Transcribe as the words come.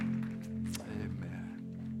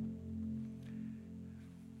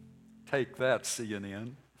Take that,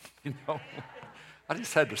 CNN. You know, I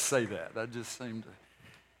just had to say that. That just seemed to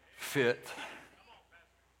fit.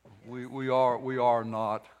 We are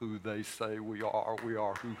not who they say we are. We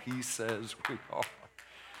are who He says we are.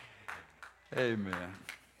 Amen.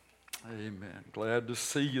 Amen. Glad to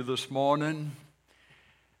see you this morning.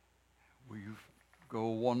 We go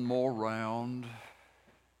one more round,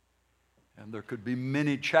 and there could be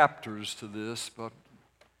many chapters to this, but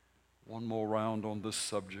one more round on this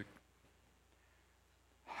subject.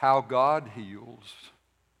 How God heals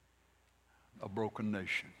a broken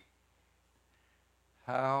nation.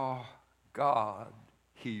 How God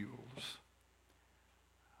heals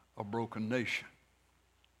a broken nation.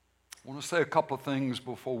 I want to say a couple of things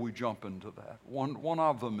before we jump into that. One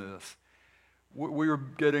of them is, we're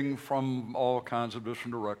getting from all kinds of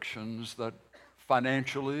different directions that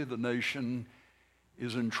financially the nation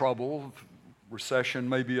is in trouble. Recession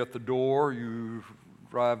may be at the door. You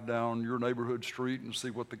drive down your neighborhood street and see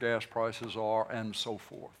what the gas prices are and so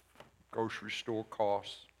forth. Grocery store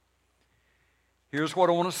costs. Here's what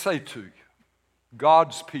I want to say to you.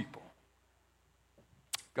 God's people.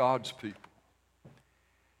 God's people.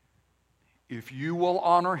 If you will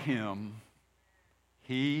honor Him,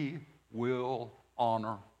 He will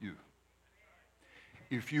honor you.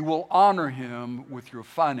 If you will honor Him with your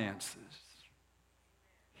finances,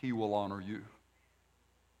 He will honor you.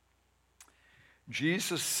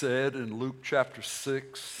 Jesus said in Luke chapter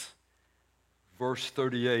 6, verse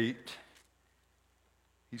 38,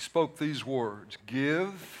 He spoke these words,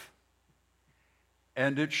 "Give,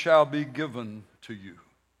 and it shall be given to you.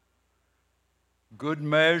 Good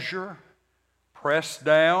measure, pressed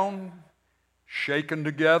down, shaken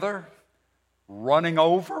together, running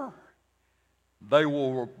over, they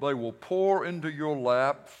will pour into your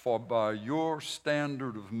lap, for by your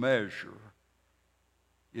standard of measure,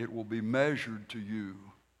 it will be measured to you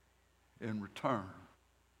in return."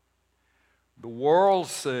 The world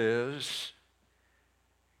says,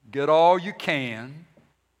 get all you can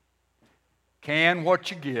what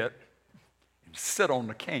you get, and sit on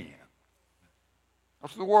the can.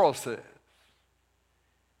 That's what the world says.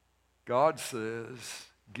 God says,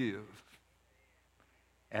 give,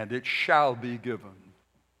 and it shall be given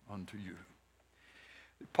unto you.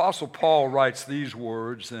 The Apostle Paul writes these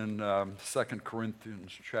words in 2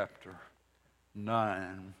 Corinthians chapter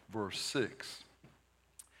 9, verse 6.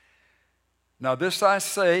 Now this I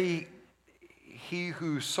say, he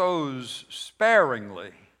who sows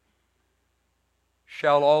sparingly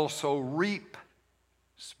shall also reap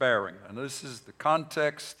sparingly. And this is the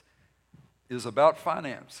context is about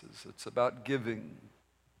finances. It's about giving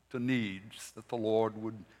to needs that the Lord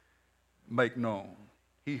would make known.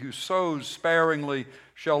 He who sows sparingly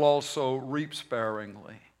shall also reap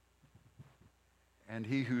sparingly. And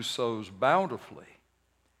he who sows bountifully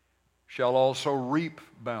shall also reap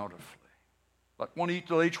bountifully.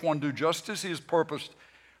 Let each one do just as he has purposed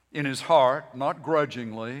in his heart, not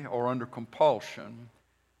grudgingly or under compulsion,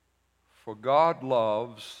 for God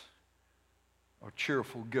loves a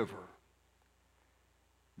cheerful giver.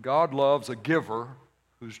 God loves a giver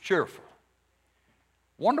who's cheerful.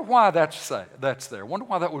 Wonder why that's there. Wonder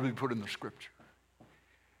why that would be put in the Scripture.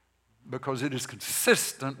 Because it is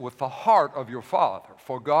consistent with the heart of your Father.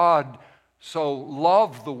 For God so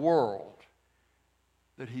loved the world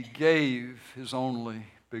that He gave His only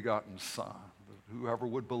begotten Son, that whoever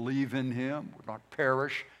would believe in Him would not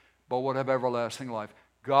perish, but would have everlasting life.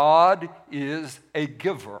 God is a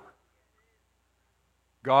giver.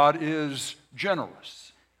 God is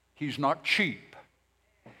generous. He's not cheap.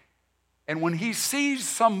 And when He sees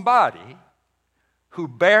somebody who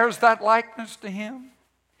bears that likeness to Him,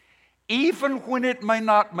 even when it may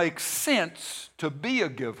not make sense to be a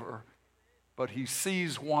giver, but He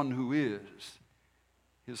sees one who is,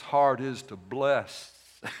 His heart is to bless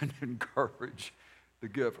and encourage the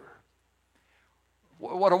giver.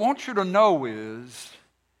 What I want you to know is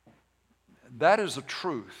that is a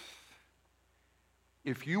truth.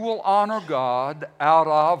 If you will honor God out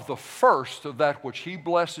of the first of that which He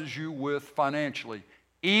blesses you with financially,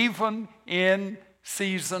 even in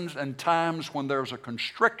seasons and times when there's a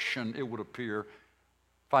constriction, it would appear,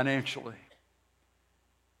 financially,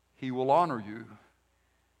 He will honor you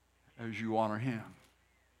as you honor Him.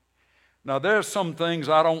 Now, there's some things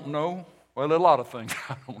I don't know. Well, there are a lot of things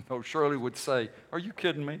I don't know. Shirley would say, "Are you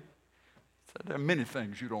kidding me?" I said, there are many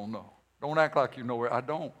things you don't know. Don't act like you know it. I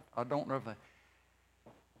don't know everything.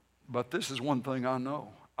 But this is one thing I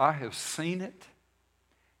know. I have seen it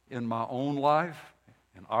in my own life,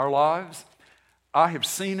 in our lives. I have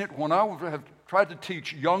seen it when I have tried to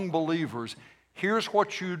teach young believers, here's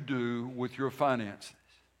what you do with your finances.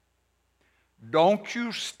 Don't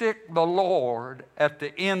you stick the Lord at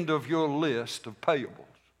the end of your list of payables.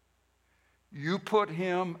 You put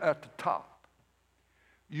him at the top.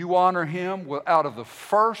 You honor him out of the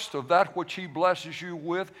first of that which he blesses you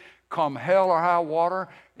with, come hell or high water,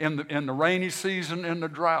 in the rainy season, in the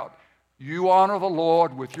drought. You honor the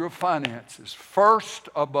Lord with your finances. First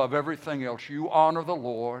above everything else, you honor the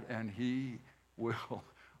Lord and he will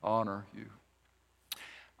honor you.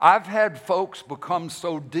 I've had folks become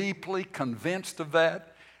so deeply convinced of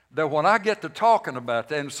that when I get to talking about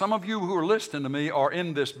that, and some of you who are listening to me are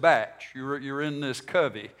in this batch, you're in this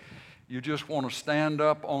covey, you just want to stand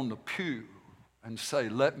up on the pew and say,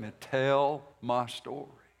 let me tell my story.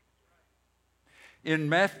 In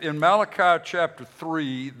Malachi chapter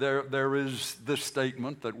 3, there is this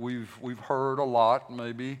statement that we've heard a lot,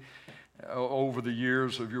 maybe over the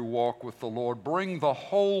years of your walk with the Lord. Bring the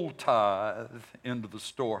whole tithe into the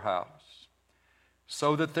storehouse,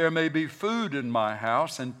 so that there may be food in my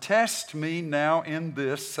house, and test me now in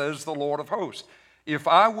this, says the Lord of hosts. If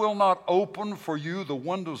I will not open for you the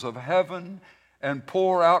windows of heaven and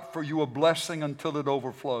pour out for you a blessing until it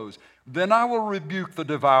overflows, then I will rebuke the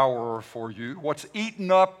devourer for you. What's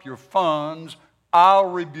eaten up your funds, I'll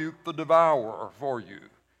rebuke the devourer for you,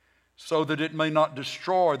 so that it may not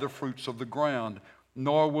destroy the fruits of the ground,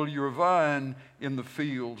 nor will your vine in the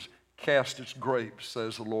fields cast its grapes,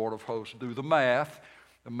 says the Lord of hosts. Do the math.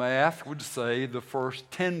 The math would say the first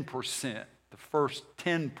 10%. The first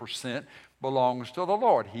 10% belongs to the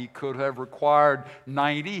Lord. He could have required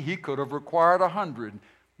 90. He could have required 100.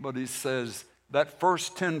 But he says, that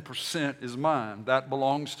first 10% is mine. That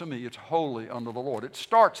belongs to me. It's holy unto the Lord. It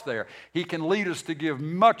starts there. He can lead us to give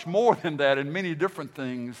much more than that in many different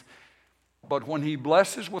things. But when he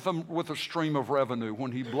blesses with a stream of revenue,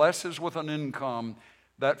 when he blesses with an income,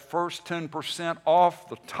 that first 10% off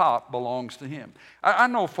the top belongs to him. I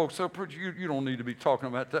know folks, you don't need to be talking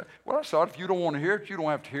about that. Well, I thought if you don't want to hear it, you don't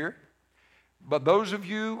have to hear it. But those of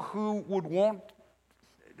you who would want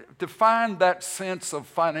to find that sense of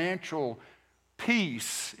financial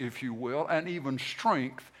peace, if you will, and even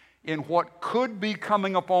strength in what could be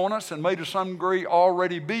coming upon us and may to some degree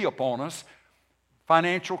already be upon us,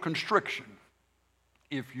 financial constriction.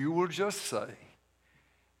 If you will just say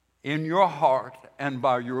in your heart and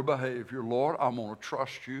by your behavior, Lord, I'm going to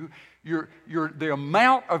trust you. The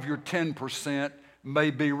amount of your 10%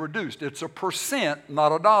 may be reduced. It's a percent,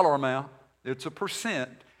 not a dollar amount. It's a percent.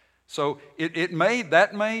 So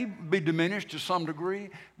that may be diminished to some degree,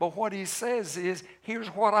 but what he says is, here's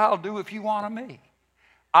what I'll do if you honor me.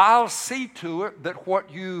 I'll see to it that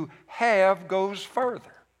what you have goes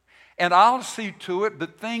further. And I'll see to it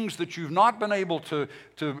that things that you've not been able to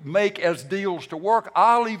make as deals to work,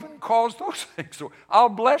 I'll even cause those things to work. I'll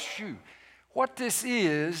bless you. What this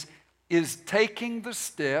is taking the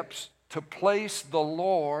steps to place the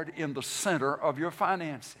Lord in the center of your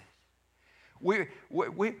finances. We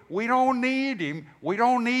don't need him. We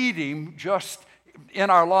don't need him just in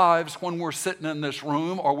our lives when we're sitting in this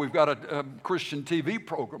room or we've got a Christian TV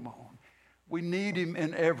program on. We need him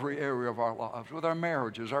in every area of our lives, with our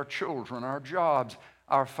marriages, our children, our jobs,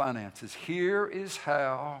 our finances. Here is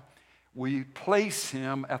how we place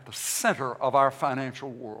him at the center of our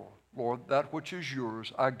financial world. Lord, that which is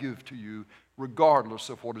yours, I give to you, regardless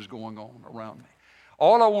of what is going on around me.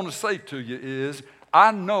 All I want to say to you is,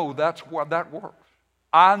 I know that's what that works.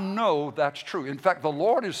 I know that's true. In fact, the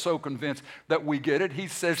Lord is so convinced that we get it, he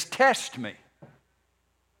says, test me.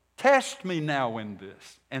 Test me now in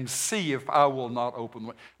this and see if I will not open the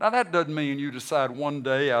way. Now, that doesn't mean you decide one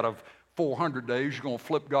day out of 400 days you're going to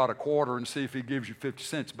flip God a quarter and see if he gives you 50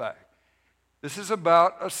 cents back. This is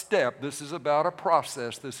about a step. This is about a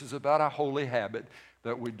process. This is about a holy habit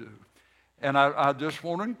that we do. And I just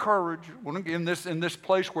want to encourage, in this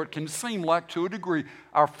place where it can seem like, to a degree,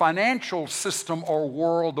 our financial system or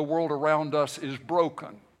world, the world around us, is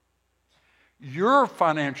broken. Your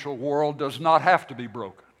financial world does not have to be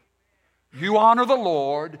broken. You honor the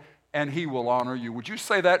Lord, and he will honor you. Would you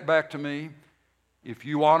say that back to me? If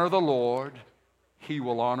you honor the Lord, he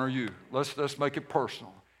will honor you. Let's make it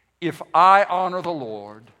personal. If I honor the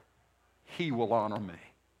Lord, he will honor me.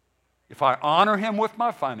 If I honor him with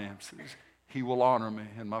my finances, he will honor me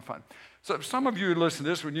in my finances. So some of you listen to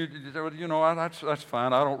this when that's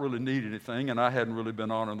fine. I don't really need anything, and I hadn't really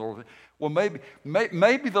been honoring the Lord. Well,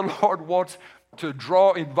 maybe the Lord wants to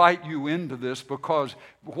invite you into this because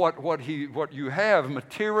what you have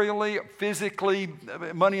materially, physically,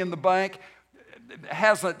 money in the bank,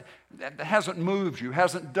 hasn't moved you,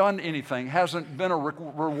 hasn't done anything, hasn't been a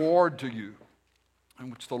reward to you. in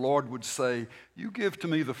which the Lord would say, you give to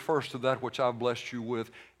me the first of that which I've blessed you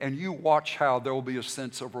with, and you watch how there will be a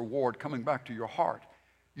sense of reward coming back to your heart.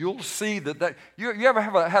 You'll see that you ever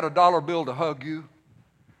had a dollar bill to hug you?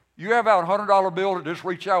 You ever had a $100 bill to just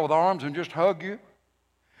reach out with arms and just hug you?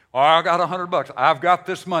 Oh, I got $100. I've got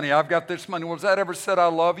this money. I've got this money. Was that ever said, I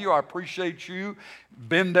love you, I appreciate you,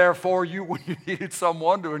 been there for you when you needed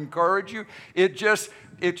someone to encourage you? It's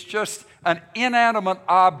just an inanimate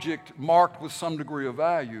object marked with some degree of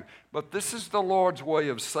value. But this is the Lord's way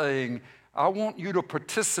of saying, I want you to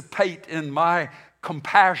participate in my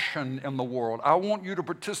compassion in the world. I want you to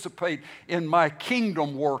participate in my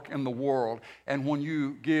kingdom work in the world. And when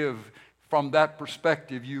you give from that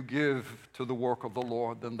perspective, you give to the work of the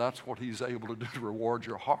Lord, then that's what He's able to do to reward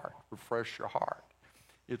your heart, refresh your heart.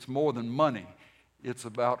 It's more than money. It's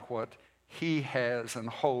about what He has and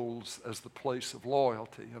holds as the place of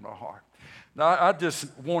loyalty in our heart. Now, I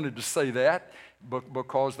just wanted to say that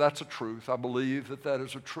because that's a truth. I believe that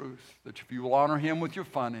is a truth, that if you will honor Him with your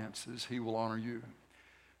finances, He will honor you.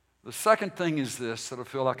 The second thing is this that I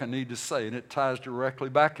feel like I need to say, and it ties directly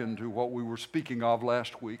back into what we were speaking of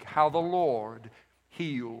last week, how the Lord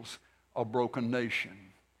heals a broken nation.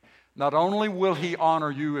 Not only will He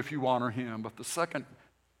honor you if you honor Him, but the second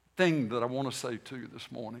thing that I want to say to you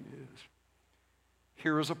this morning is,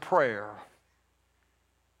 here is a prayer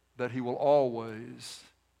that He will always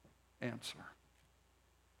answer.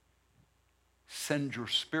 Send your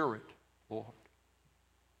Spirit, Lord.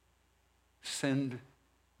 Send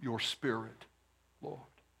your Spirit, Lord.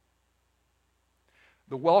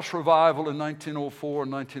 The Welsh revival in 1904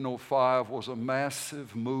 and 1905 was a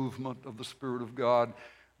massive movement of the Spirit of God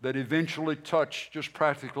that eventually touched just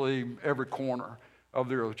practically every corner of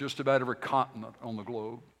the earth, just about every continent on the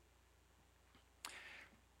globe.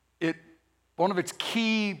 One of its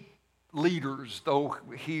key leaders, though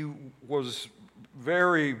he was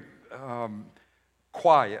very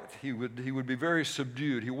quiet, he would be very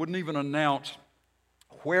subdued. He wouldn't even announce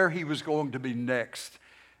where he was going to be next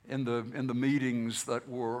in the meetings that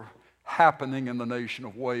were happening in the nation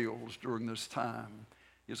of Wales during this time.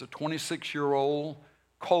 He's a 26-year-old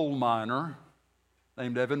coal miner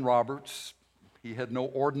named Evan Roberts. He had no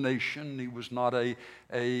ordination. He was not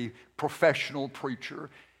a professional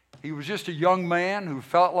preacher. He was just a young man who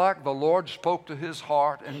felt like the Lord spoke to his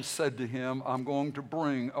heart and said to him, I'm going to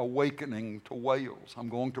bring awakening to Wales. I'm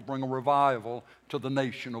going to bring a revival to the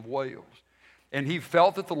nation of Wales. And he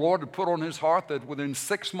felt that the Lord had put on his heart that within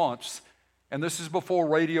 6 months, and this is before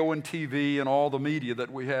radio and TV and all the media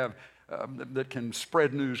that we have that can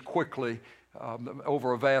spread news quickly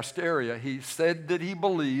over a vast area, he said that he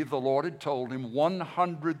believed the Lord had told him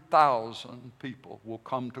 100,000 people will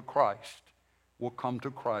come to Christ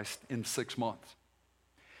in 6 months.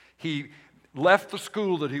 He left the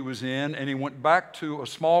school that he was in and he went back to a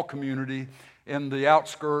small community in the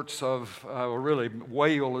outskirts of really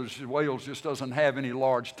Wales. Wales just doesn't have any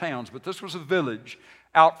large towns, but this was a village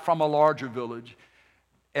out from a larger village.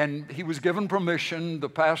 And he was given permission. The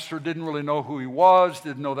pastor didn't really know who he was,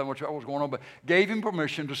 didn't know that much about what was going on, but gave him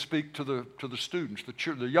permission to speak to the students,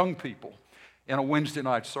 the young people, in a Wednesday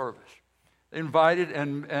night service. Invited,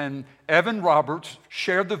 and Evan Roberts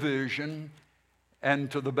shared the vision,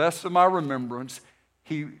 and to the best of my remembrance,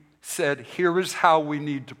 he said, here is how we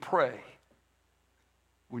need to pray.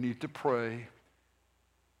 We need to pray,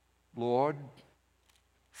 Lord,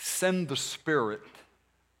 send the Spirit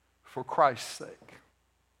for Christ's sake.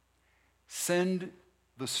 Send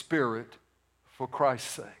the Spirit for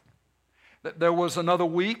Christ's sake. There was another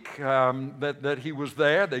week that he was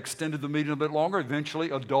there. They extended the meeting a bit longer. Eventually,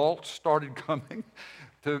 adults started coming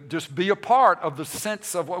to just be a part of the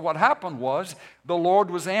sense of what happened was the Lord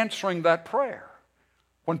was answering that prayer.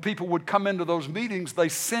 When people would come into those meetings, they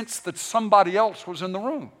sensed that somebody else was in the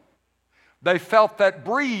room. They felt that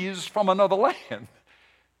breeze from another land.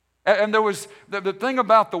 And there was the thing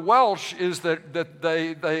about the Welsh is that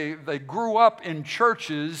they grew up in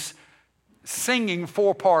churches singing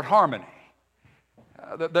 4-part harmony.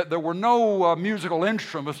 There were no musical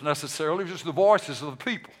instruments necessarily, just the voices of the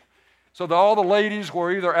people. So all the ladies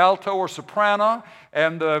were either alto or soprano,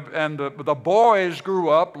 and the boys grew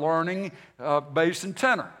up learning bass and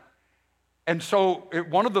tenor. And so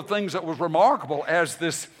one of the things that was remarkable as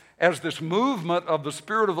this movement of the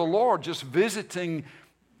Spirit of the Lord just visiting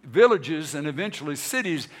villages and eventually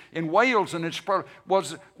cities in Wales and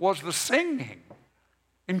was the singing.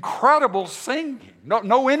 Incredible singing.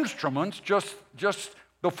 No instruments, just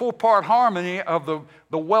the 4-part harmony of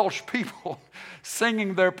the Welsh people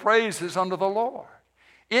singing their praises unto the Lord.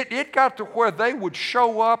 It got to where they would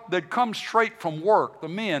show up, they'd come straight from work, the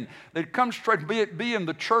men. They'd come straight, be in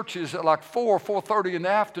the churches at like 4 or 4:30 in the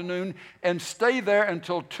afternoon and stay there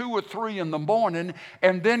until 2 or 3 in the morning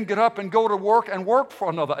and then get up and go to work and work for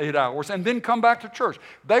another 8 hours and then come back to church.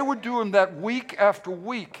 They were doing that week after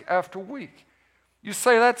week after week. You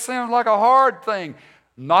say that sounds like a hard thing.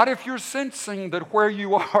 Not if you're sensing that where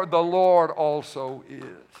you are, the Lord also is.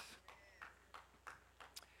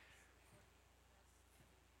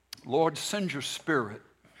 Lord, send your Spirit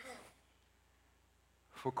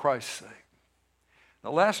for Christ's sake.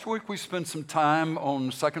 Now, last week we spent some time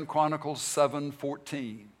on 2 Chronicles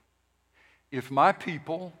 7:14. If my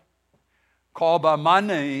people, called by my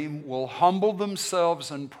name, will humble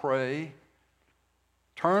themselves and pray,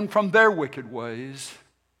 turn from their wicked ways,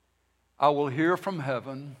 I will hear from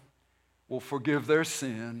heaven, will forgive their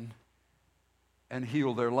sin, and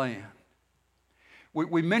heal their land.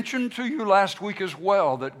 We mentioned to you last week as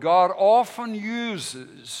well that God often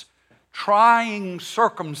uses trying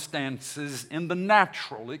circumstances in the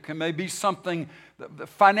natural. It can maybe something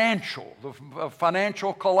financial. The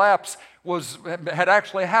financial collapse had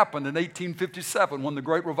actually happened in 1857 when the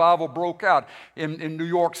Great Revival broke out in New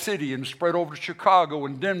York City and spread over to Chicago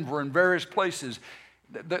and Denver and various places.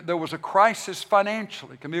 There was a crisis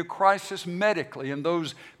financially. It can be a crisis medically. In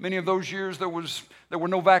many of those years, there were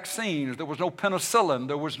no vaccines. There was no penicillin.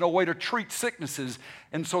 There was no way to treat sicknesses.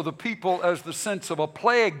 And so the people, as the sense of a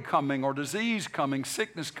plague coming or disease coming,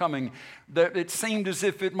 sickness coming, that it seemed as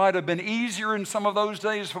if it might have been easier in some of those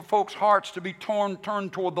days for folks' hearts to be turned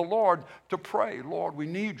toward the Lord to pray, Lord, we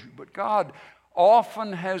need you. But God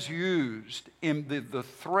often has used in the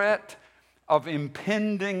threat of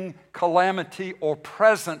impending calamity or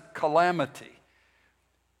present calamity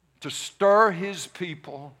to stir his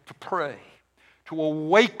people to pray, to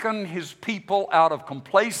awaken his people out of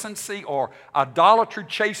complacency or idolatry,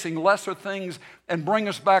 chasing lesser things, and bring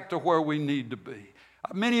us back to where we need to be.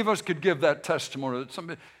 Many of us could give that testimony.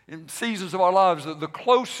 In seasons of our lives, the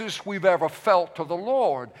closest we've ever felt to the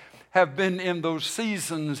Lord have been in those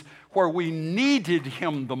seasons where we needed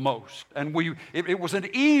him the most. And it was an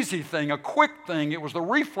easy thing, a quick thing. It was the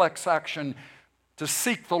reflex action to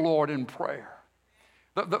seek the Lord in prayer.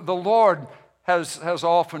 The Lord has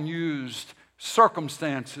often used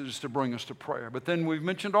circumstances to bring us to prayer. But then we've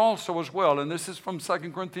mentioned also as well, and this is from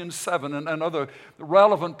 2 Corinthians 7 and other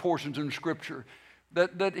relevant portions in Scripture,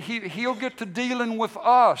 that he'll get to dealing with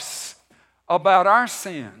us about our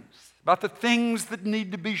sins, about the things that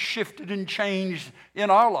need to be shifted and changed in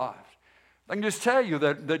our lives. I can just tell you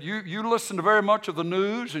that you listen to very much of the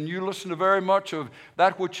news and you listen to very much of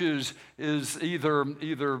that which is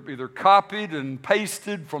either copied and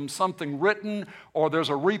pasted from something written, or there's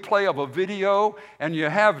a replay of a video, and you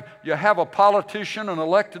have a politician, an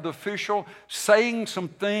elected official, saying some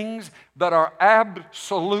things that are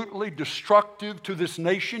absolutely destructive to this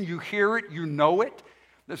nation. You hear it, you know it.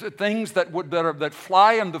 There's things that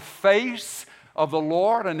fly in the face of the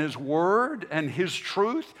Lord and His Word and His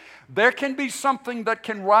truth. There can be something that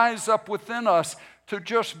can rise up within us to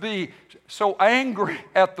just be so angry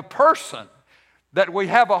at the person that we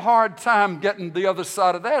have a hard time getting the other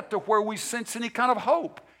side of that to where we sense any kind of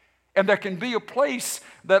hope. And there can be a place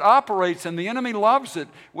that operates, and the enemy loves it,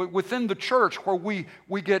 within the church, where we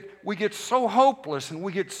get so hopeless and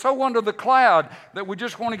we get so under the cloud that we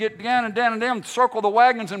just want to get down and down and down, circle the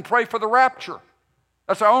wagons and pray for the rapture.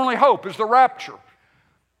 That's our only hope, is the rapture.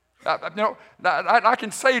 I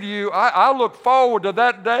can say to you, I look forward to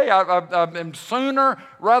that day. I'm sooner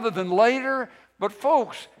rather than later. But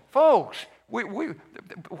folks,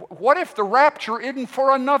 what if the rapture isn't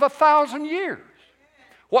for another 1,000 years?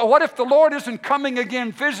 What if the Lord isn't coming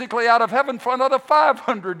again physically out of heaven for another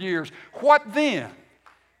 500 years? What then?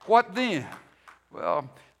 What then? Well,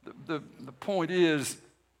 the point is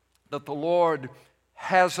that the Lord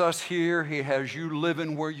has us here. He has you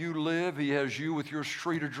living where you live. He has you with your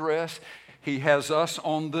street address. He has us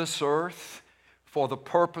on this earth for the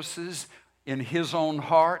purposes in His own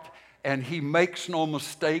heart. And He makes no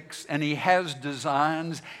mistakes, and He has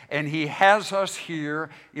designs, and He has us here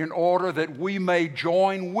in order that we may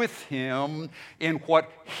join with Him in what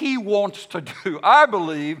He wants to do, I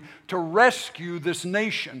believe, to rescue this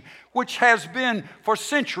nation, which has been for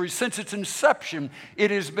centuries, since its inception, it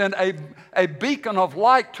has been a beacon of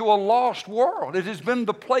light to a lost world. It has been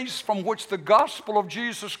the place from which the gospel of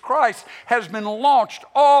Jesus Christ has been launched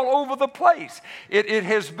all over the place. It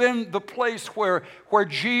has been the place where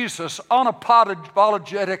Jesus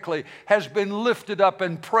unapologetically has been lifted up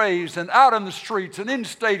and praised, and out in the streets and in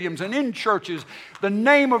stadiums and in churches, the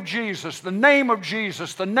name of Jesus, the name of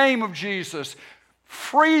Jesus, the name of Jesus.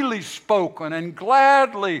 freely spoken and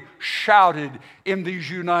gladly shouted in these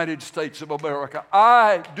United States of America.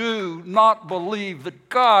 I do not believe that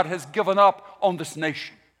God has given up on this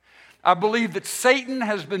nation. I believe that Satan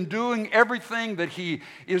has been doing everything that he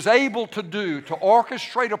is able to do to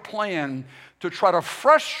orchestrate a plan to try to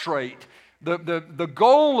frustrate the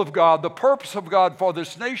goal of God, the purpose of God for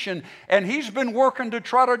this nation, and he's been working to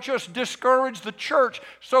try to just discourage the church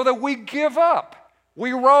so that we give up.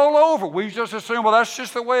 We roll over. We just assume, well, that's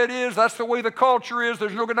just the way it is. That's the way the culture is.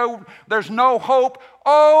 There's no hope.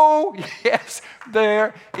 Oh, yes,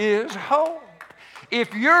 there is hope.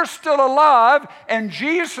 If you're still alive and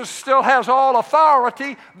Jesus still has all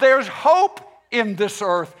authority, there's hope in this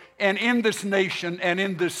earth and in this nation and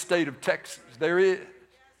in this state of Texas. There is.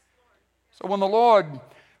 So when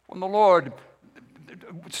the Lord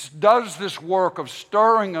does this work of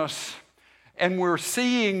stirring us and we're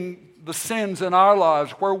seeing the sins in our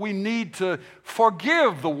lives where we need to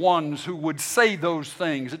forgive the ones who would say those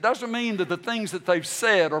things. It doesn't mean that the things that they've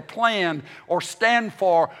said or planned or stand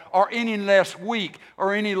for are any less weak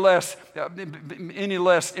or any less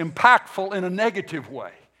impactful in a negative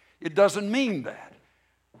way. It doesn't mean that.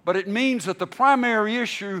 But it means that the primary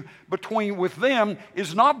issue with them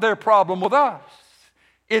is not their problem with us.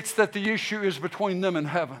 It's that the issue is between them and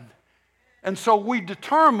heaven. And so we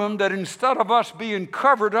determined that instead of us being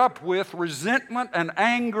covered up with resentment and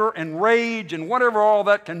anger and rage and whatever all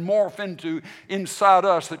that can morph into inside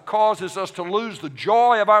us that causes us to lose the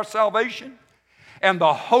joy of our salvation and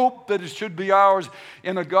the hope that it should be ours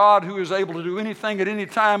in a God who is able to do anything at any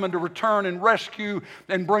time and to return and rescue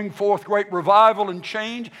and bring forth great revival and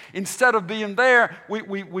change, instead of being there, we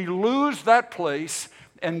lose that place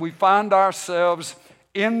and we find ourselves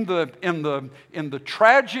in the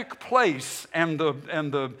tragic place and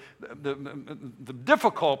the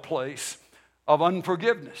difficult place of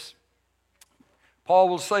unforgiveness. Paul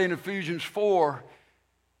will say in Ephesians 4,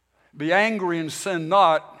 be angry and sin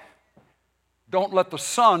not. Don't let the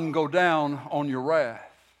sun go down on your wrath,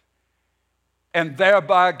 and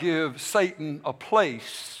thereby give Satan a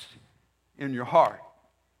place in your heart.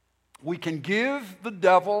 We can give the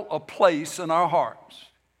devil a place in our hearts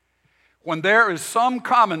when there is some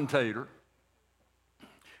commentator,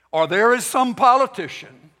 or there is some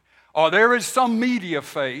politician, or there is some media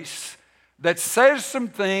face that says some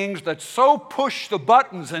things that so push the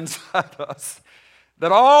buttons inside us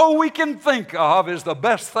that all we can think of is the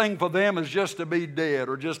best thing for them is just to be dead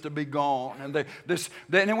or just to be gone.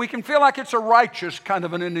 And we can feel like it's a righteous kind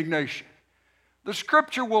of an indignation. The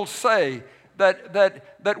Scripture will say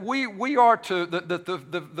that we are to, that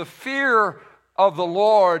the fear of the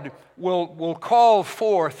Lord will call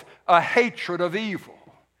forth a hatred of evil.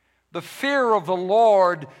 The fear of the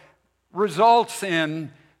Lord results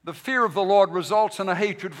in a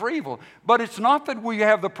hatred for evil. But it's not that we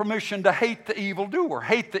have the permission to hate the evildoer,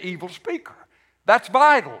 hate the evil speaker. That's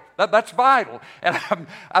vital. That's vital. And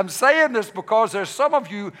I'm saying this because there's some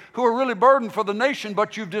of you who are really burdened for the nation,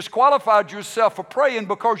 but you've disqualified yourself for praying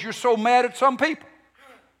because you're so mad at some people.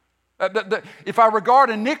 If I regard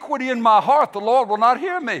iniquity in my heart, the Lord will not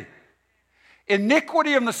hear me.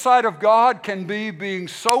 Iniquity in the sight of God can be being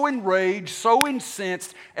so enraged, so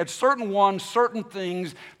incensed at certain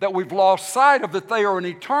things that we've lost sight of that they are an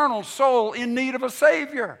eternal soul in need of a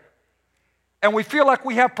Savior. And we feel like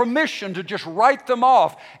we have permission to just write them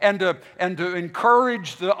off and to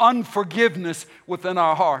encourage the unforgiveness within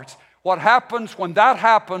our hearts. What happens when that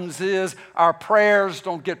happens is our prayers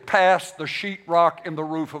don't get past the sheetrock in the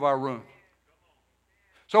roof of our room.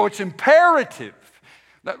 So it's imperative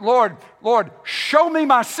that, Lord, show me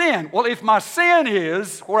my sin. Well, if my sin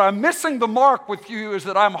is, where I'm missing the mark with you, is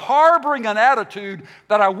that I'm harboring an attitude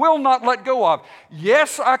that I will not let go of.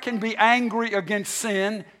 Yes, I can be angry against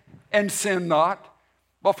sin and sin not.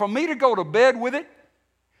 But for me to go to bed with it,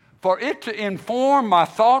 for it to inform my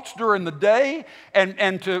thoughts during the day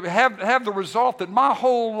and to have the result that my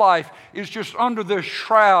whole life is just under this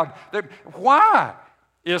shroud. Why?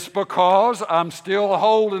 It's because I'm still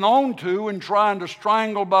holding on to and trying to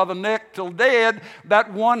strangle by the neck till dead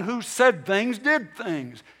that one who said things, did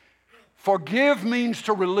things. Forgive means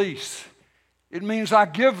to release. It means I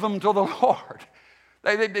give them to the Lord.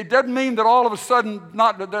 It doesn't mean that all of a sudden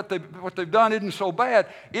not that what they've done isn't so bad.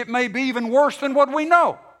 It may be even worse than what we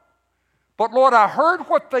know. But Lord, I heard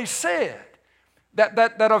what they said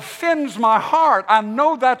that offends my heart. I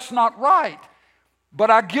know that's not right, but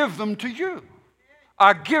I give them to you.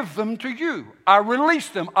 I give them to you. I release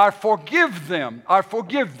them. I forgive them. I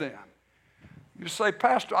forgive them. You say,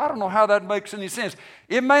 Pastor, I don't know how that makes any sense.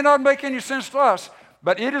 It may not make any sense to us,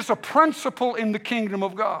 but it is a principle in the kingdom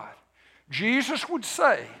of God. Jesus would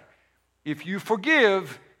say If you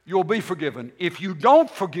forgive, you'll be forgiven. If you don't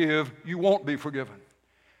forgive, you won't be forgiven.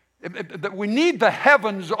 We need the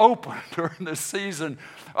heavens open during this season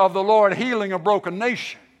of the Lord healing a broken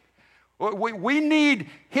nation. We need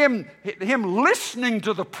Him listening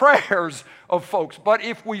to the prayers of folks. But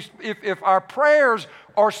if our prayers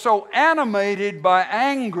are so animated by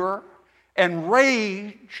anger and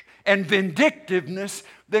rage and vindictiveness,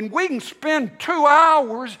 then we can spend 2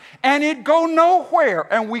 hours and it go nowhere,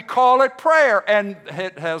 and we call it prayer, and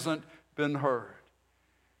it hasn't been heard.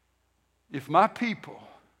 If my people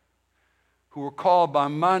who are called by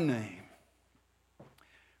my name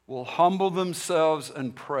will humble themselves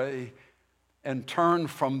and pray and turn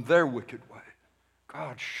from their wicked ways,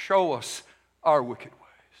 God, show us our wicked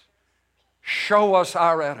ways. Show us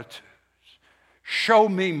our attitudes. Show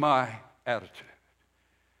me my attitude,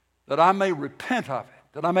 that I may repent of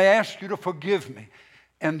it, that I may ask you to forgive me,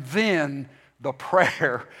 and then the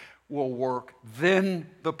prayer will work. Then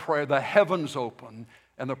the heavens open,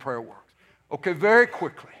 and the prayer works. Okay, very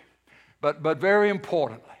quickly, but very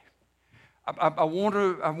importantly, I want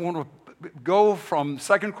to go from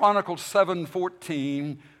 2 Chronicles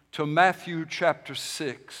 7:14 to Matthew chapter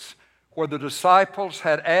 6, where the disciples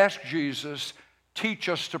had asked Jesus, teach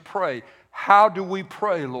us to pray. How do we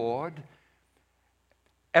pray, Lord?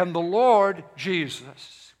 And the Lord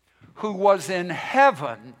Jesus, who was in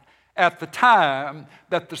heaven at the time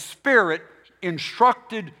that the Spirit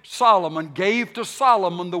instructed Solomon, gave to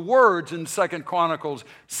Solomon the words in 2 Chronicles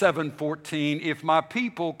 7:14, if my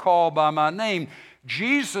people call by my name.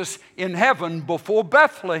 Jesus in heaven before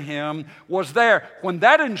Bethlehem was there when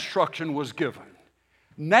that instruction was given.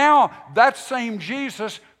 Now that same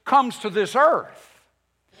Jesus comes to this earth.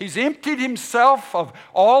 He's emptied himself of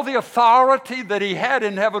all the authority that he had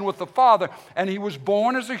in heaven with the Father, and he was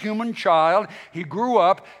born as a human child. He grew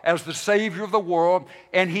up as the Savior of the world,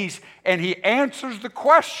 and he answers the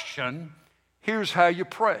question, here's how you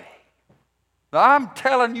pray. Now, I'm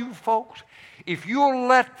telling you folks, if you'll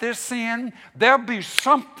let this in, there'll be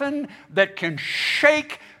something that can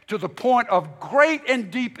shake to the point of great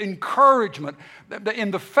and deep encouragement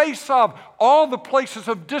in the face of all the places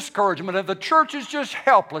of discouragement, and the church is just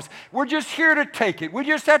helpless. We're just here to take it. We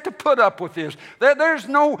just have to put up with this. There's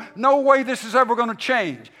no way this is ever going to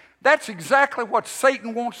change. That's exactly what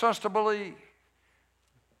Satan wants us to believe.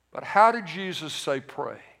 But how did Jesus say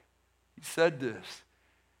pray? He said this,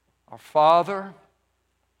 our Father,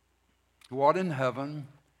 who art in heaven,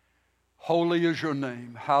 holy is your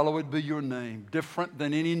name, hallowed be your name. Different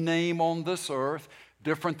than any name on this earth,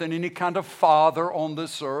 different than any kind of father on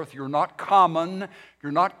this earth. You're not common,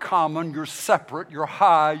 you're separate, you're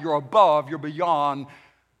high, you're above, you're beyond.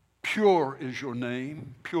 Pure is your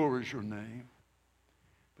name, pure is your name.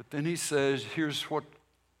 But then he says, here's what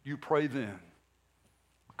you pray then.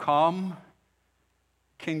 Come,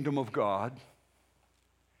 kingdom of God,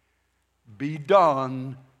 be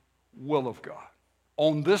done, will of God,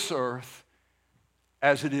 on this earth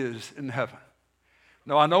as it is in heaven.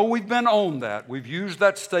 Now, I know we've been on that. We've used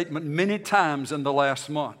that statement many times in the last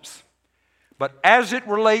months. But as it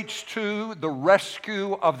relates to the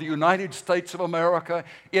rescue of the United States of America,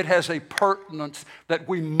 it has a pertinence that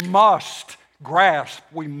we must grasp,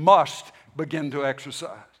 we must begin to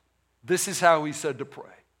exercise. This is how he said to pray.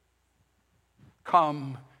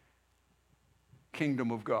 Come, kingdom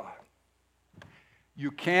of God. You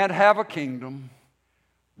can't have a kingdom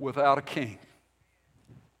without a king.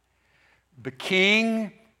 The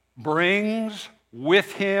king brings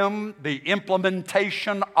with him the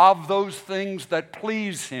implementation of those things that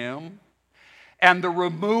please him and the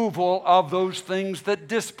removal of those things that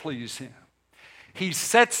displease him. He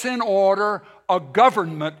sets in order a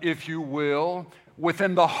government, if you will,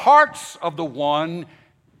 within the hearts of the one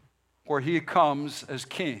where he comes as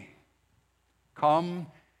king. Come,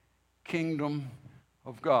 kingdom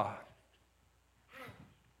of God.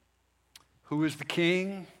 Who is the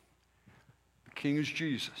king? The king is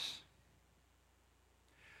Jesus.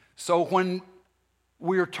 So when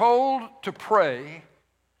we are told to pray,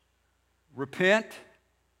 repent,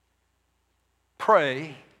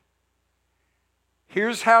 pray,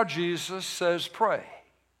 here's how Jesus says pray.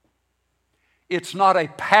 It's not a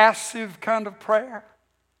passive kind of prayer.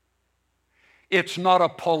 It's not a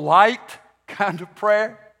polite kind of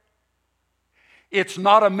prayer. It's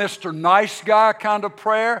not a Mr. Nice Guy kind of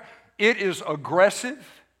prayer. It is aggressive.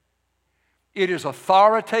 It is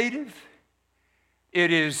authoritative.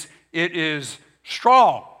 It is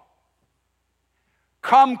strong.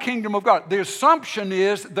 Come, kingdom of God. The assumption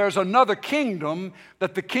is there's another kingdom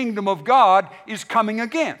that the kingdom of God is coming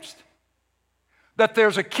against. That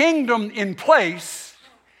there's a kingdom in place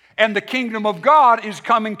And the kingdom of God is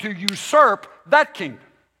coming to usurp that kingdom.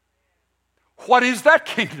 What is that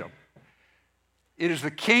kingdom? It is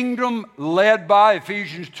the kingdom led by,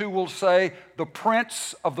 Ephesians 2 will say, the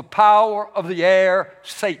prince of the power of the air,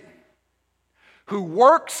 Satan, who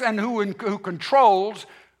works and who controls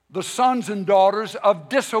the sons and daughters of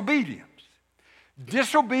disobedience.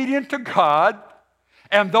 Disobedient to God,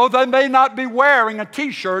 and though they may not be wearing a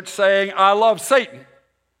t-shirt saying, I love Satan,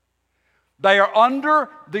 they are under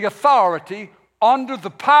the authority, under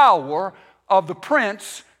the power of the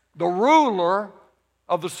prince, the ruler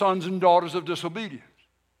of the sons and daughters of disobedience.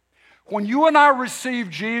 When you and I receive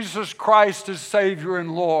Jesus Christ as Savior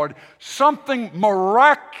and Lord, something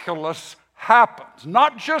miraculous happens.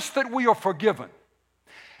 Not just that we are forgiven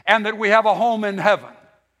and that we have a home in heaven,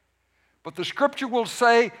 but the Scripture will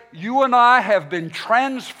say you and I have been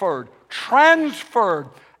transferred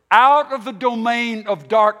out of the domain of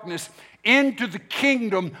darkness into the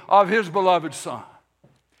kingdom of His beloved Son.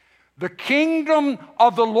 The kingdom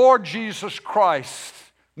of the Lord Jesus Christ,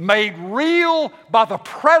 made real by the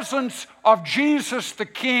presence of Jesus the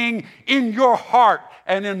King in your heart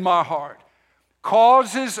and in my heart,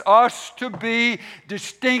 causes us to be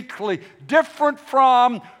distinctly different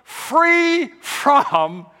from, free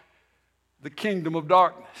from the kingdom of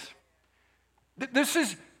darkness.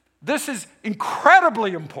 This is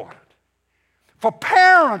incredibly important for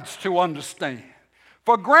parents to understand,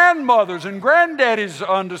 for grandmothers and granddaddies to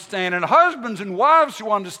understand, and husbands and wives to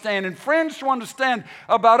understand, and friends to understand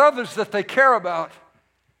about others that they care about,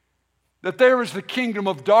 that there is the kingdom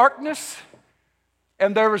of darkness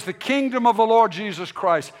and there is the kingdom of the Lord Jesus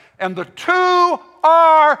Christ, and the two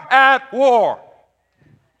are at war.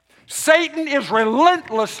 Satan is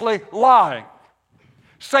relentlessly lying.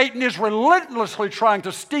 Satan is relentlessly trying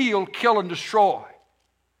to steal, kill, and destroy.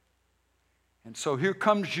 And so here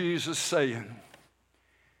comes Jesus saying,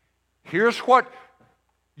 here's what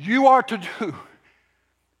you are to do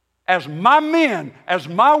as my men, as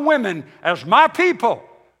my women, as my people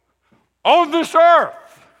on this earth.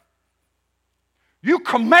 You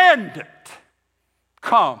command it.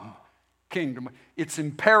 Come, kingdom. It's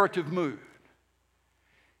imperative mood.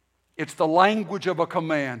 It's the language of a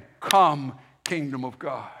command. Come, kingdom of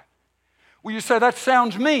God. Well, you say, that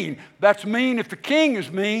sounds mean. That's mean if the king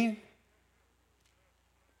is mean.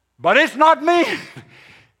 But it's not mean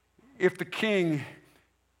if the king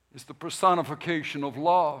is the personification of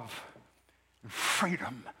love,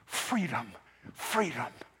 freedom, freedom, freedom,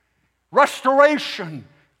 restoration,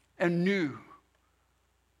 and new.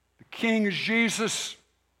 The king is Jesus.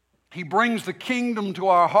 He brings the kingdom to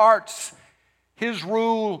our hearts, His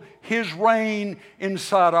rule, His reign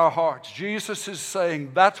inside our hearts. Jesus is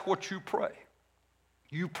saying, that's what you pray.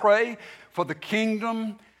 You pray for the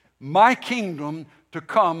kingdom, my kingdom, to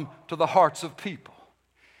come to the hearts of people.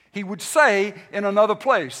 He would say in another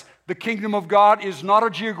place, the kingdom of God is not a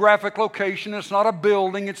geographic location, it's not a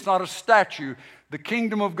building, it's not a statue. The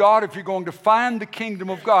kingdom of God, if you're going to find the kingdom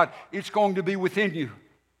of God, it's going to be within you.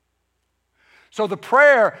 So the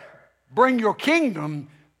prayer, bring your kingdom,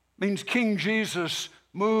 means King Jesus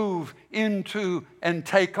move into and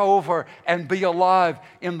take over and be alive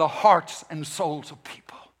in the hearts and souls of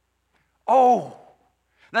people. Oh,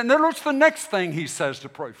 now notice the next thing he says to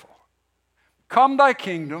pray for. Come thy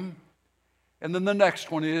kingdom, and then the next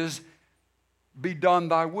one is, be done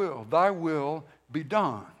thy will. Thy will be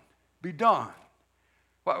done. Be done.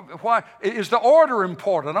 Why? Is the order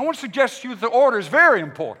important? I want to suggest to you that the order is very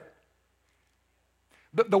important.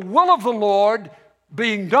 The will of the Lord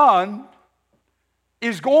being done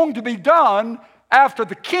is going to be done after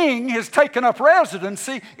the king has taken up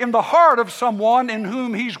residency in the heart of someone in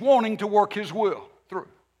whom he's wanting to work his will through.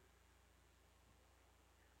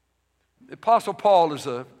 The Apostle Paul is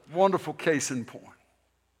a wonderful case in point.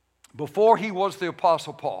 Before he was the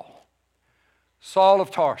Apostle Paul, Saul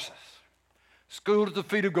of Tarsus, schooled at the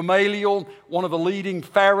feet of Gamaliel, one of the leading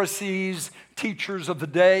Pharisees, teachers of the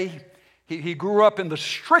day. He grew up in the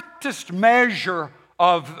strictest measure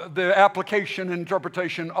of the application and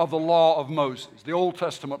interpretation of the law of Moses, the Old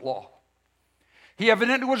Testament law. He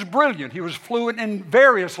evidently was brilliant. He was fluent in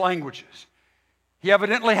various languages. He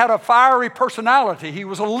evidently had a fiery personality. He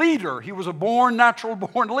was a leader. He was a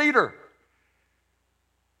natural-born leader.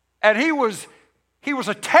 And he was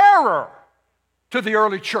a terror to the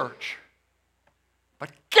early church.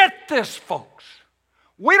 But get this, folks.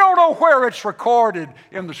 We don't know where it's recorded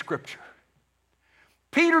in the Scripture.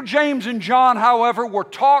 Peter, James, and John, however, were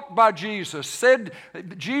taught by Jesus.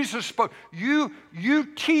 Jesus spoke, you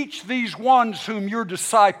teach these ones whom you're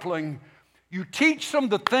discipling, you teach them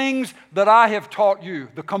the things that I have taught you.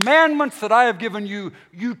 The commandments that I have given you,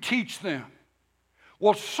 you teach them.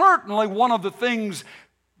 Well, certainly one of the things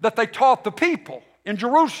that they taught the people in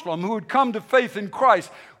Jerusalem who had come to faith in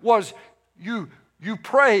Christ was you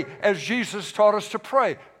pray as Jesus taught us to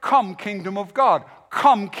pray. Come, kingdom of God.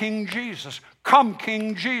 Come, King Jesus. Come,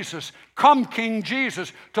 King Jesus. Come, King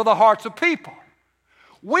Jesus, to the hearts of people.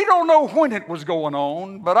 We don't know when it was going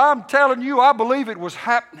on, but I'm telling you, I believe it was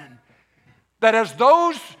happening. That as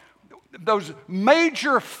those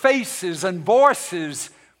major faces and voices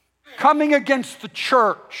coming against the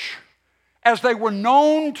church, as they were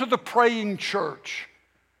known to the praying church,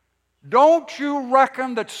 don't you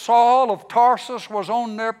reckon that Saul of Tarsus was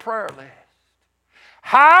on their prayer list?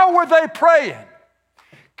 How were they praying?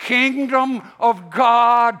 Kingdom of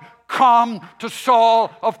God, come to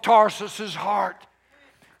Saul of Tarsus's heart.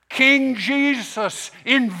 King Jesus,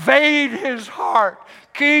 invade his heart.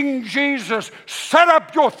 King Jesus, set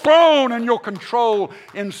up your throne and your control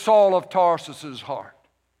in Saul of Tarsus's heart.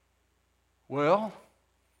 Well,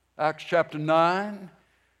 Acts chapter 9,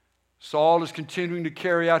 Saul is continuing to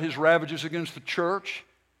carry out his ravages against the church,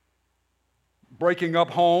 breaking up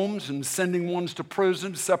homes and sending ones to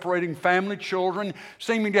prison, separating family, children,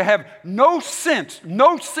 seeming to have no sense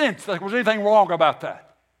that there was anything wrong about that.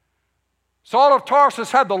 Saul of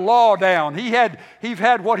Tarsus had the law down. He had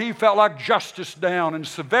what he felt like justice down and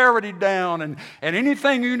severity down, and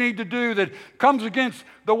anything you need to do that comes against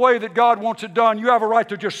the way that God wants it done, you have a right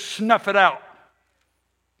to just snuff it out.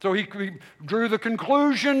 So he drew the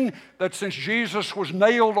conclusion that since Jesus was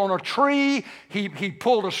nailed on a tree, he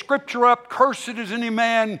pulled a scripture up, cursed is any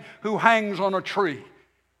man who hangs on a tree.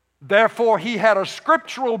 Therefore, he had a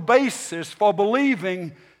scriptural basis for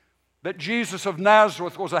believing that Jesus of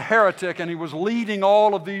Nazareth was a heretic and he was leading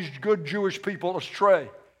all of these good Jewish people astray,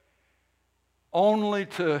 only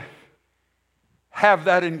to have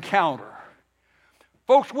that encounter.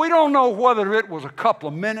 Folks, we don't know whether it was a couple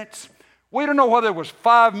of minutes. We don't know whether it was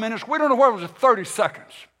 5 minutes. We don't know whether it was 30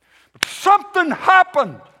 seconds. But something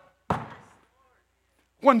happened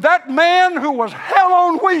when that man who was hell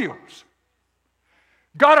on wheels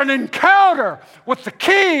got an encounter with the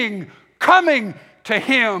king coming to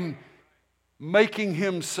him, making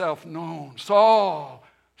himself known. Saul,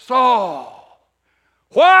 Saul,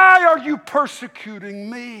 why are you persecuting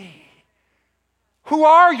me? Who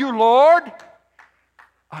are you, Lord?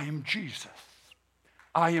 I am Jesus.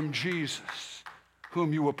 I am Jesus,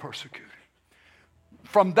 whom you were persecuting.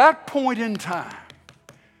 From that point in time,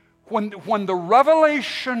 when the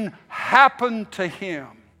revelation happened to him,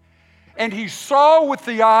 and he saw with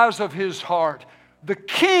the eyes of his heart the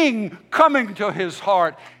king coming to his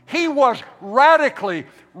heart, he was radically,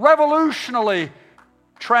 revolutionarily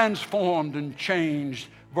transformed and changed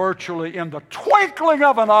virtually in the twinkling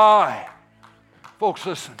of an eye. Folks,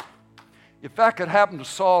 listen, if that could happen to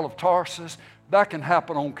Saul of Tarsus, that can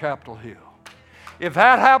happen on Capitol Hill. If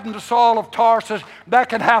that happened to Saul of Tarsus, that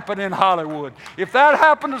can happen in Hollywood. If that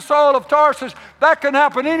happened to Saul of Tarsus, that can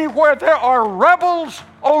happen anywhere there are rebels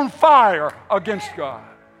on fire against God.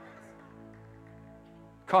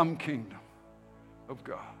 Come, kingdom of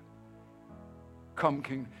God. Come,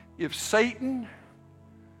 kingdom. If Satan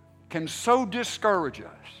can so discourage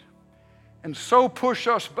us and so push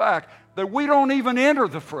us back that we don't even enter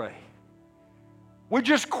the fray, we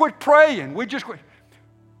just quit praying. We just quit.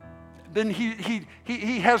 Then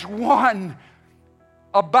he has won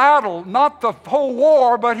a battle, not the whole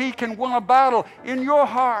war, but he can win a battle in your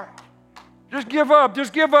heart. Just give up.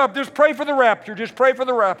 Just give up. Just pray for the rapture. Just pray for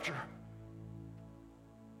the rapture.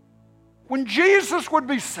 When Jesus would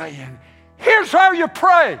be saying, here's how you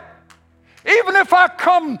pray. Even if I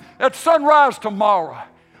come at sunrise tomorrow,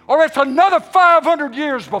 or it's another 500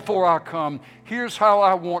 years before I come, here's how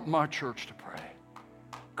I want my church to pray.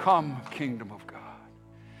 Come, kingdom of God.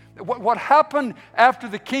 What happened after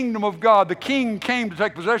the kingdom of God, the king came to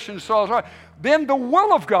take possession of Saul's right, then the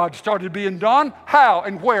will of God started being done. How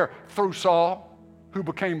and where? Through Saul, who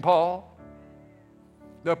became Paul,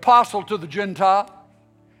 the apostle to the Gentiles.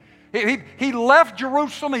 He left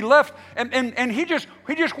Jerusalem, he left, and he just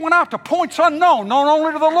went out to points unknown, known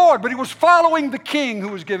only to the Lord, but he was following the king who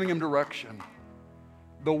was giving him direction.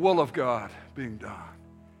 The will of God being done.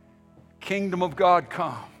 Kingdom of God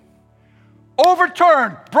come.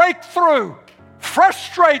 Overturn, break through,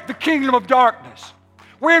 frustrate the kingdom of darkness.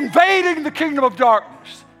 We're invading the kingdom of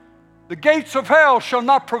darkness. The gates of hell shall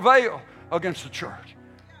not prevail against the church.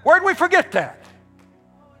 Where did we forget that?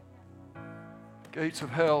 Gates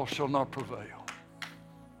of hell shall not prevail.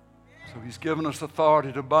 So he's given us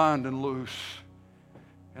authority to bind and loose.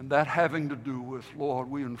 And that having to do with,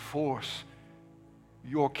 Lord, we enforce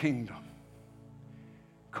your kingdom.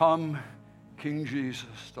 Come, King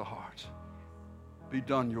Jesus, to hearts. Be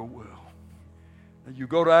done your will. You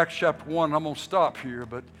go to Acts chapter 1, I'm going to stop here,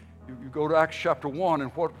 but you go to Acts chapter 1,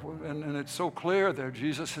 and it's so clear there.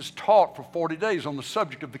 Jesus has taught for 40 days on the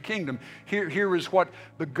subject of the kingdom. Here is what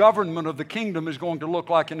the government of the kingdom is going to look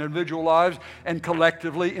like in individual lives and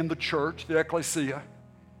collectively in the church, the ecclesia.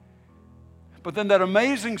 But then that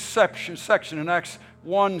amazing section in Acts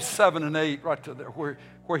 1, 7, and 8, right to there,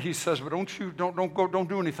 where he says, but don't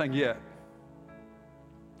do anything yet.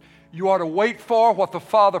 You are to wait for what the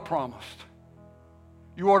Father promised.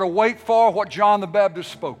 You are to wait for what John the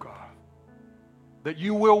Baptist spoke of, that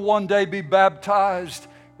you will one day be baptized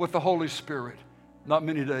with the Holy Spirit, not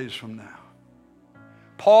many days from now.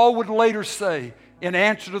 Paul would later say, in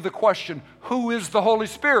answer to the question, who is the Holy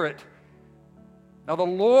Spirit? Now, the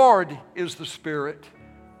Lord is the Spirit,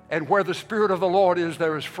 and where the Spirit of the Lord is,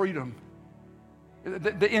 there is freedom.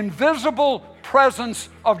 The invisible presence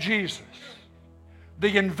of Jesus.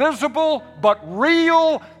 The invisible but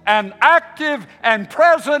real and active and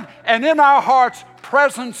present and in our hearts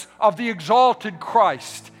presence of the exalted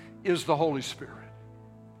Christ is the Holy Spirit.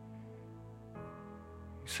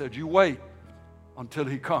 He said, you wait until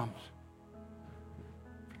He comes.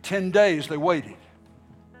 For 10 days they waited.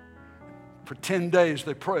 For 10 days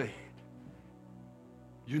they prayed.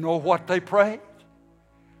 You know what they prayed?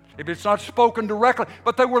 If it's not spoken directly,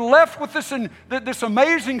 but they were left with this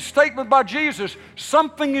amazing statement by Jesus,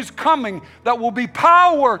 something is coming that will be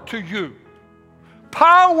power to you.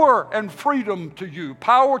 Power and freedom to you.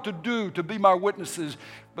 Power to be my witnesses.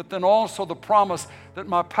 But then also the promise that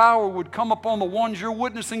my power would come upon the ones you're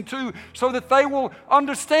witnessing to so that they will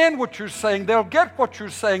understand what you're saying. They'll get what you're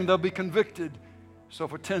saying. They'll be convicted. So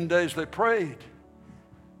for 10 days they prayed.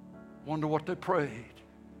 Wonder what they prayed.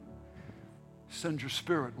 Send your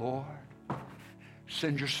Spirit, Lord.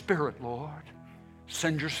 Send your Spirit, Lord.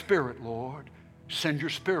 Send your Spirit, Lord. Send your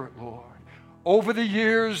Spirit, Lord. Over the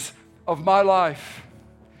years of my life,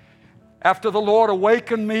 after the Lord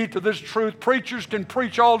awakened me to this truth, preachers can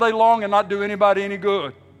preach all day long and not do anybody any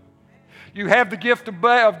good. You have the gift of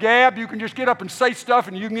gab. You can just get up and say stuff,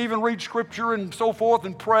 and you can even read Scripture and so forth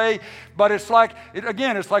and pray. But it's like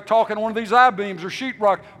talking on one of these I-beams or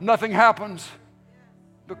sheetrock. Nothing happens.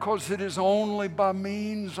 Because it is only by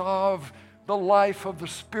means of the life of the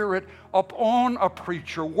Spirit upon a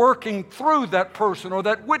preacher, working through that person or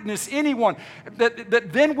that witness, anyone,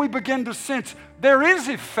 that then we begin to sense there is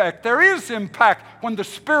effect, there is impact when the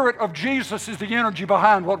Spirit of Jesus is the energy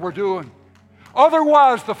behind what we're doing.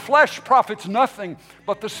 Otherwise, the flesh profits nothing,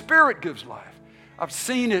 but the Spirit gives life. I've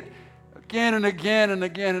seen it again and again and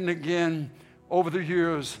again and again over the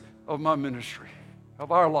years of my ministry,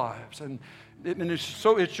 of our lives. And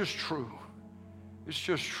it's just true. It's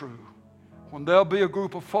just true. When there'll be a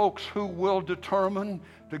group of folks who will determine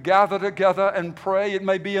to gather together and pray, it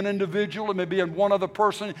may be an individual, it may be in one other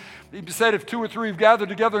person. He said, if 2 or 3 have gathered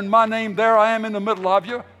together in my name, there I am in the middle of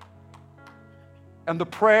you. And the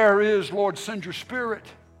prayer is, Lord, send your Spirit.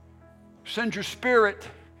 Send your Spirit.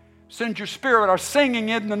 Send your Spirit. Our singing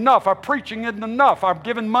isn't enough. Our preaching isn't enough. Our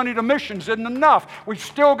giving money to missions isn't enough. We've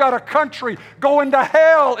still got a country going to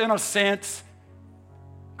hell in a sense.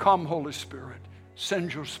 Come, Holy Spirit.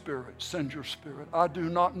 Send your Spirit. Send your Spirit. I do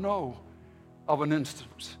not know of an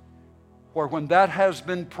instance where when that has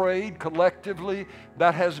been prayed collectively,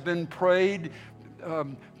 that has been prayed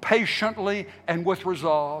patiently and with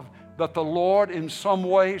resolve, that the Lord in some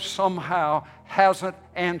way, somehow, hasn't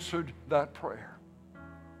answered that prayer.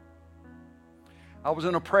 I was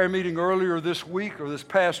in a prayer meeting earlier this week, or this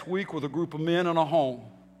past week, with a group of men in a home.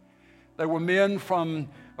 They were men from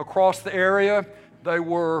across the area. They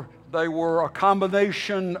were a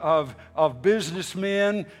combination of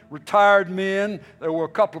businessmen, retired men. There were a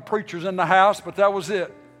couple of preachers in the house, but that was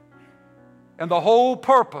it. And the whole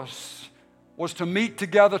purpose was to meet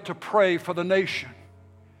together to pray for the nation.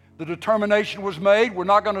 The determination was made, we're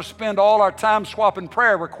not going to spend all our time swapping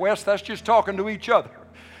prayer requests. That's just talking to each other.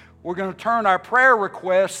 We're going to turn our prayer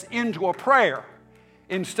requests into a prayer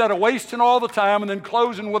instead of wasting all the time and then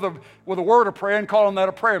closing with a word of prayer and calling that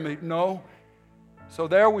a prayer meeting. No. So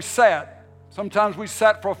there we sat. Sometimes we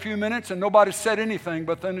sat for a few minutes and nobody said anything,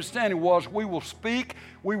 but the understanding was we will speak,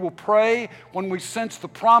 we will pray when we sense the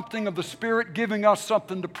prompting of the Spirit giving us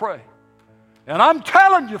something to pray. And I'm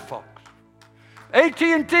telling you, folks,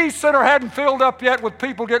 AT&T Center hadn't filled up yet with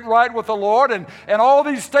people getting right with the Lord, and all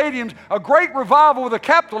these stadiums. A great revival with a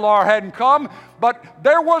capital R hadn't come, but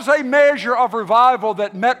there was a measure of revival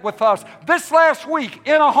that met with us this last week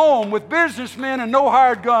in a home with businessmen and no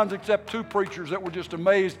hired guns except 2 preachers that were just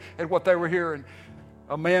amazed at what they were hearing.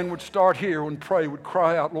 A man would start here and pray, would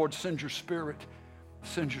cry out, Lord, send your Spirit.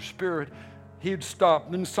 Send your Spirit. he'd stop.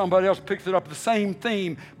 Then somebody else picks it up, the same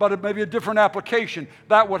theme, but it may be a different application.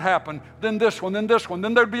 That would happen. Then this one, then this one.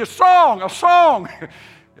 Then there'd be a song.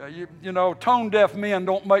 You know, tone-deaf men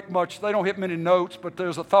don't make much. They don't hit many notes, but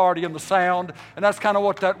there's authority in the sound, and that's kind of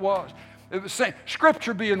what that was. It was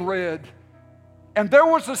Scripture being read. And there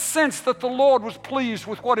was a sense that the Lord was pleased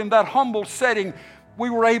with what in that humble setting we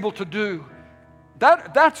were able to do.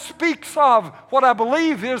 That speaks of what I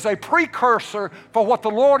believe is a precursor for what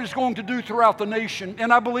the Lord is going to do throughout the nation.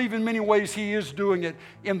 And I believe in many ways He is doing it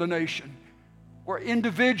in the nation, where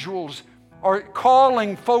individuals are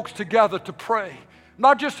calling folks together to pray.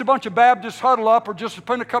 Not just a bunch of Baptists huddle up or just a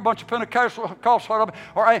bunch of Pentecostals huddle up,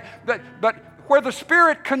 but where the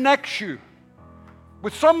Spirit connects you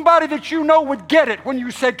with somebody that you know would get it when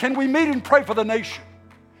you said, can we meet and pray for the nation?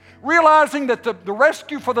 Realizing that the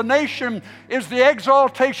rescue for the nation is the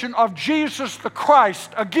exaltation of Jesus the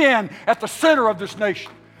Christ, again, at the center of this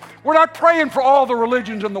nation. We're not praying for all the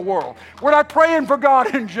religions in the world. We're not praying for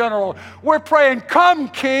God in general. We're praying, come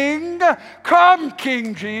King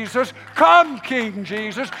Jesus, come King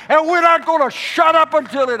Jesus, and we're not going to shut up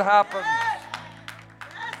until it happens.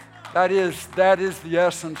 That is the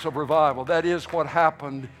essence of revival. That is what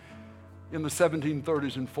happened in the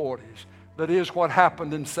 1730s and 40s. That is what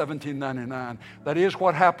happened in 1799. That is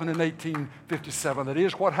what happened in 1857. That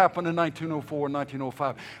is what happened in 1904 and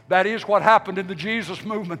 1905. That is what happened in the Jesus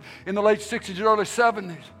movement in the late 60s and early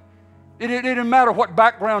 70s. It didn't matter what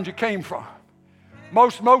background you came from.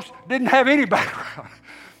 Most didn't have any background.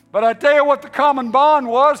 But I tell you what the common bond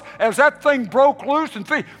was, as that thing broke loose and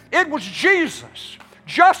free, it was Jesus.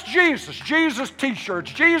 Just Jesus. Jesus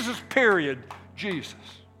t-shirts. Jesus period. Jesus.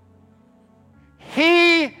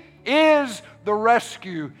 He is the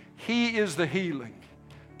rescue. He is the healing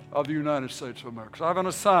of the United States of America. So I have an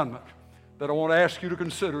assignment that I want to ask you to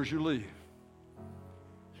consider as you leave.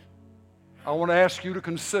 I want to ask you to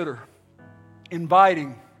consider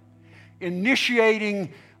initiating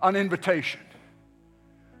an invitation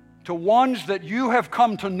to ones that you have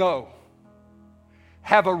come to know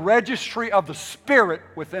have a registry of the Spirit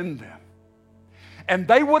within them. And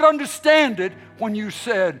they would understand it when you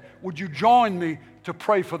said, would you join me to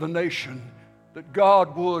pray for the nation, that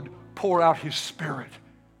God would pour out His Spirit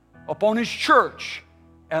upon His church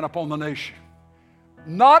and upon the nation.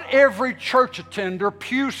 Not every church attender,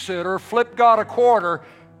 pew sitter, flip God a quarter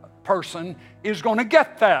person is going to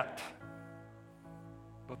get that.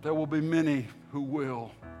 But there will be many who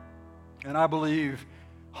will. And I believe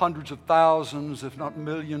hundreds of thousands, if not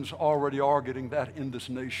millions, already are getting that in this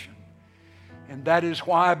nation. And that is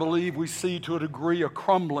why I believe we see to a degree a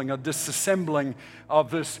crumbling, a disassembling of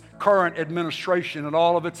this current administration and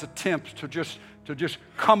all of its attempts to just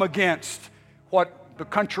come against what the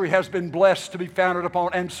country has been blessed to be founded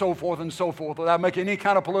upon, and so forth and so forth. Without making any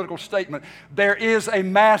kind of political statement, there is a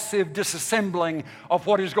massive disassembling of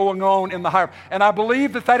what is going on in the higher. And I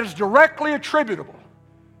believe that is directly attributable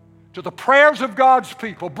to the prayers of God's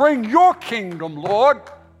people. Bring your kingdom, Lord.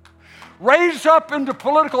 Raise up into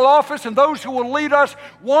political office and those who will lead us,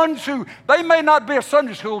 ones who, they may not be a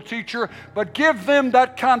Sunday school teacher, but give them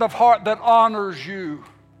that kind of heart that honors you.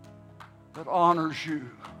 That honors you.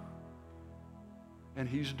 And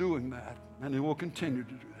He's doing that, and He will continue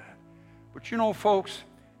to do that. But you know, folks,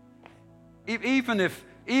 even if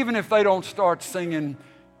they don't start singing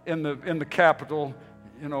in the Capitol,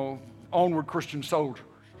 you know, Onward Christian Soldiers,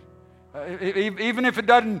 even if it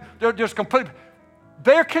doesn't, they're just complete.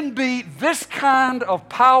 There can be this kind of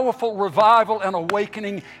powerful revival and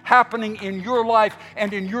awakening happening in your life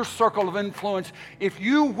and in your circle of influence if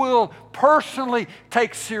you will personally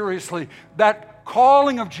take seriously that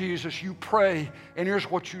calling of Jesus. You pray, and here's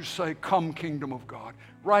what you say: come, kingdom of God.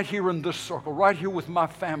 Right here in this circle, right here with my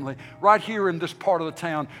family, right here in this part of the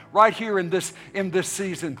town, right here in this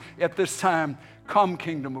season, at this time. Come,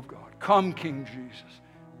 kingdom of God. Come, King Jesus.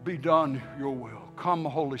 Be done your will. Come,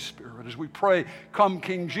 Holy Spirit. As we pray, come,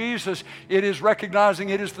 King Jesus, it is recognizing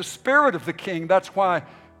it is the Spirit of the King. That's why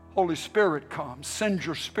Holy Spirit comes. Send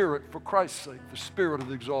your Spirit for Christ's sake, the Spirit of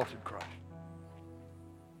the exalted Christ.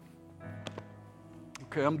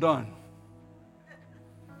 Okay, I'm done.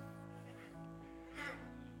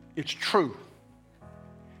 It's true.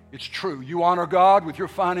 It's true. You honor God with your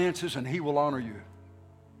finances, and He will honor you.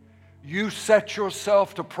 You set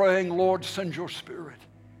yourself to praying, Lord, send your Spirit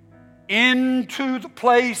into the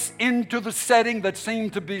place, into the setting that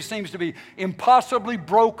seems to be impossibly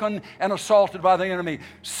broken and assaulted by the enemy.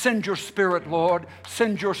 Send your Spirit, Lord.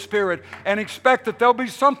 Send your Spirit, and expect that there'll be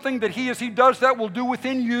something that He, as He does that, will do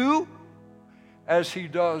within you as He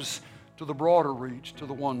does to the broader reach, to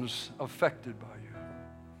the ones affected by you.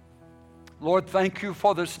 Lord, thank you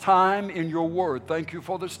for this time in your word. Thank you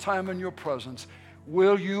for this time in your presence.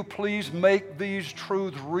 Will you please make these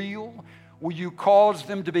truths real? Will you cause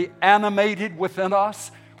them to be animated within us?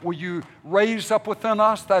 Will you raise up within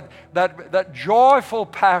us that joyful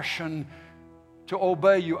passion to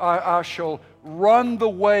obey you? I shall run the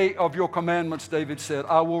way of your commandments, David said.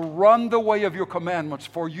 I will run the way of your commandments,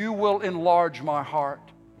 for you will enlarge my heart.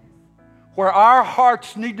 Where our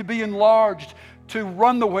hearts need to be enlarged to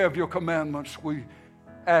run the way of your commandments, we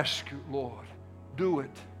ask you, Lord, do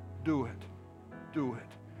it, do it, do it.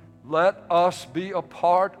 Let us be a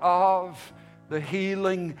part of the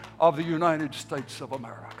healing of the United States of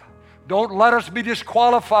America. Don't let us be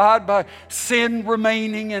disqualified by sin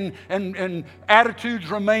remaining and attitudes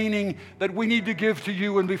remaining that we need to give to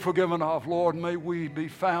you and be forgiven of. Lord, may we be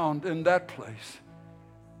found in that place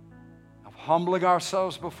of humbling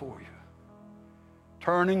ourselves before you,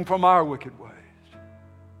 turning from our wicked ways,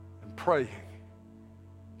 and praying,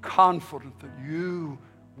 confident that you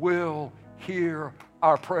will hear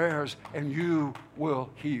our prayers and you will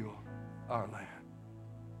heal our land.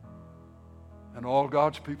 And all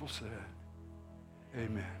God's people said,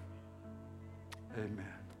 amen.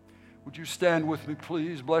 Amen. Would you stand with me,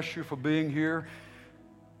 please? Bless you for being here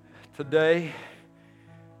today.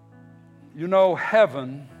 You know,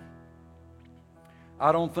 heaven,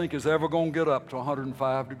 I don't think is ever going to get up to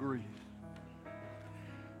 105 degrees.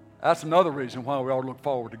 That's another reason why we ought to look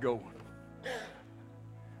forward to going.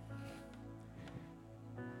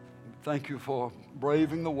 Thank you for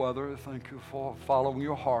braving the weather. Thank you for following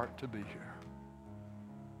your heart to be here.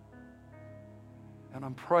 And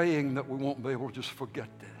I'm praying that we won't be able to just forget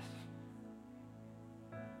this.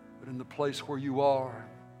 But in the place where you are,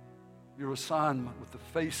 your assignment with the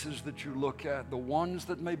faces that you look at, the ones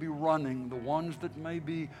that may be running, the ones that may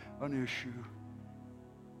be an issue,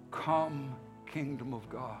 come, kingdom of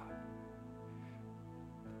God.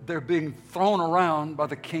 They're being thrown around by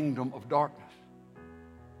the kingdom of darkness.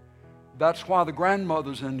 That's why the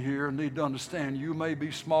grandmothers in here need to understand you may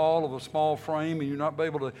be small, of a small frame, and you're not be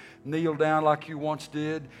able to kneel down like you once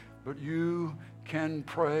did, but you can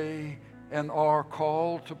pray and are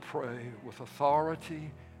called to pray with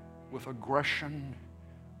authority, with aggression,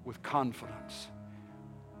 with confidence.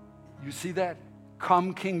 You see that?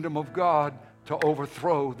 Come, kingdom of God, to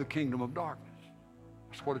overthrow the kingdom of darkness.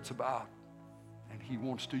 That's what it's about. And He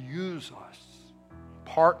wants to use us,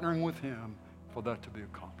 partnering with Him for that to be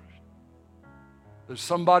accomplished. There's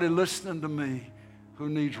somebody listening to me who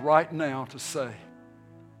needs right now to say,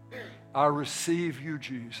 I receive you,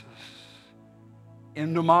 Jesus,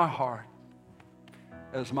 into my heart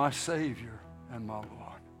as my Savior and my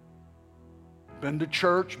Lord. Been to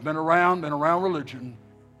church, been around religion,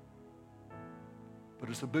 but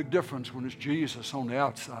it's a big difference when it's Jesus on the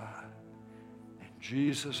outside and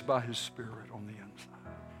Jesus by His Spirit on the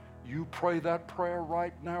inside. You pray that prayer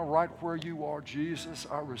right now, right where you are. Jesus,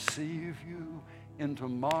 I receive you into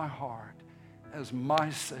my heart as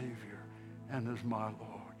my Savior and as my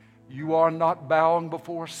Lord. You are not bowing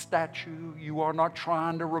before a statue. You are not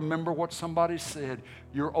trying to remember what somebody said.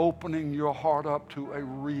 You're opening your heart up to a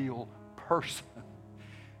real person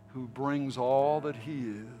who brings all that He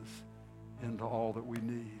is into all that we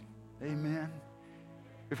need. Amen.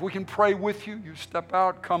 If we can pray with you, you step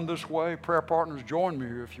out, come this way. Prayer partners, join me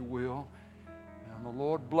here if you will. And the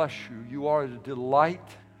Lord bless you. You are a delight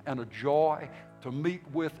and a joy to meet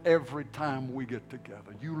with every time we get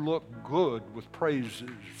together. You look good with praises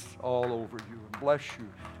all over you. And bless you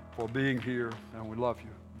for being here, and we love you.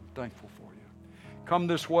 I'm thankful for you. Come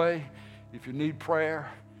this way if you need prayer.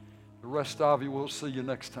 The rest of you, we'll see you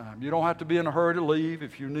next time. You don't have to be in a hurry to leave.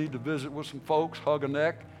 If you need to visit with some folks, hug a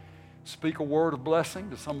neck, speak a word of blessing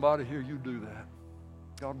to somebody here, you do that.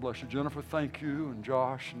 God bless you. Jennifer, thank you, and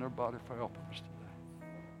Josh and everybody for helping us today.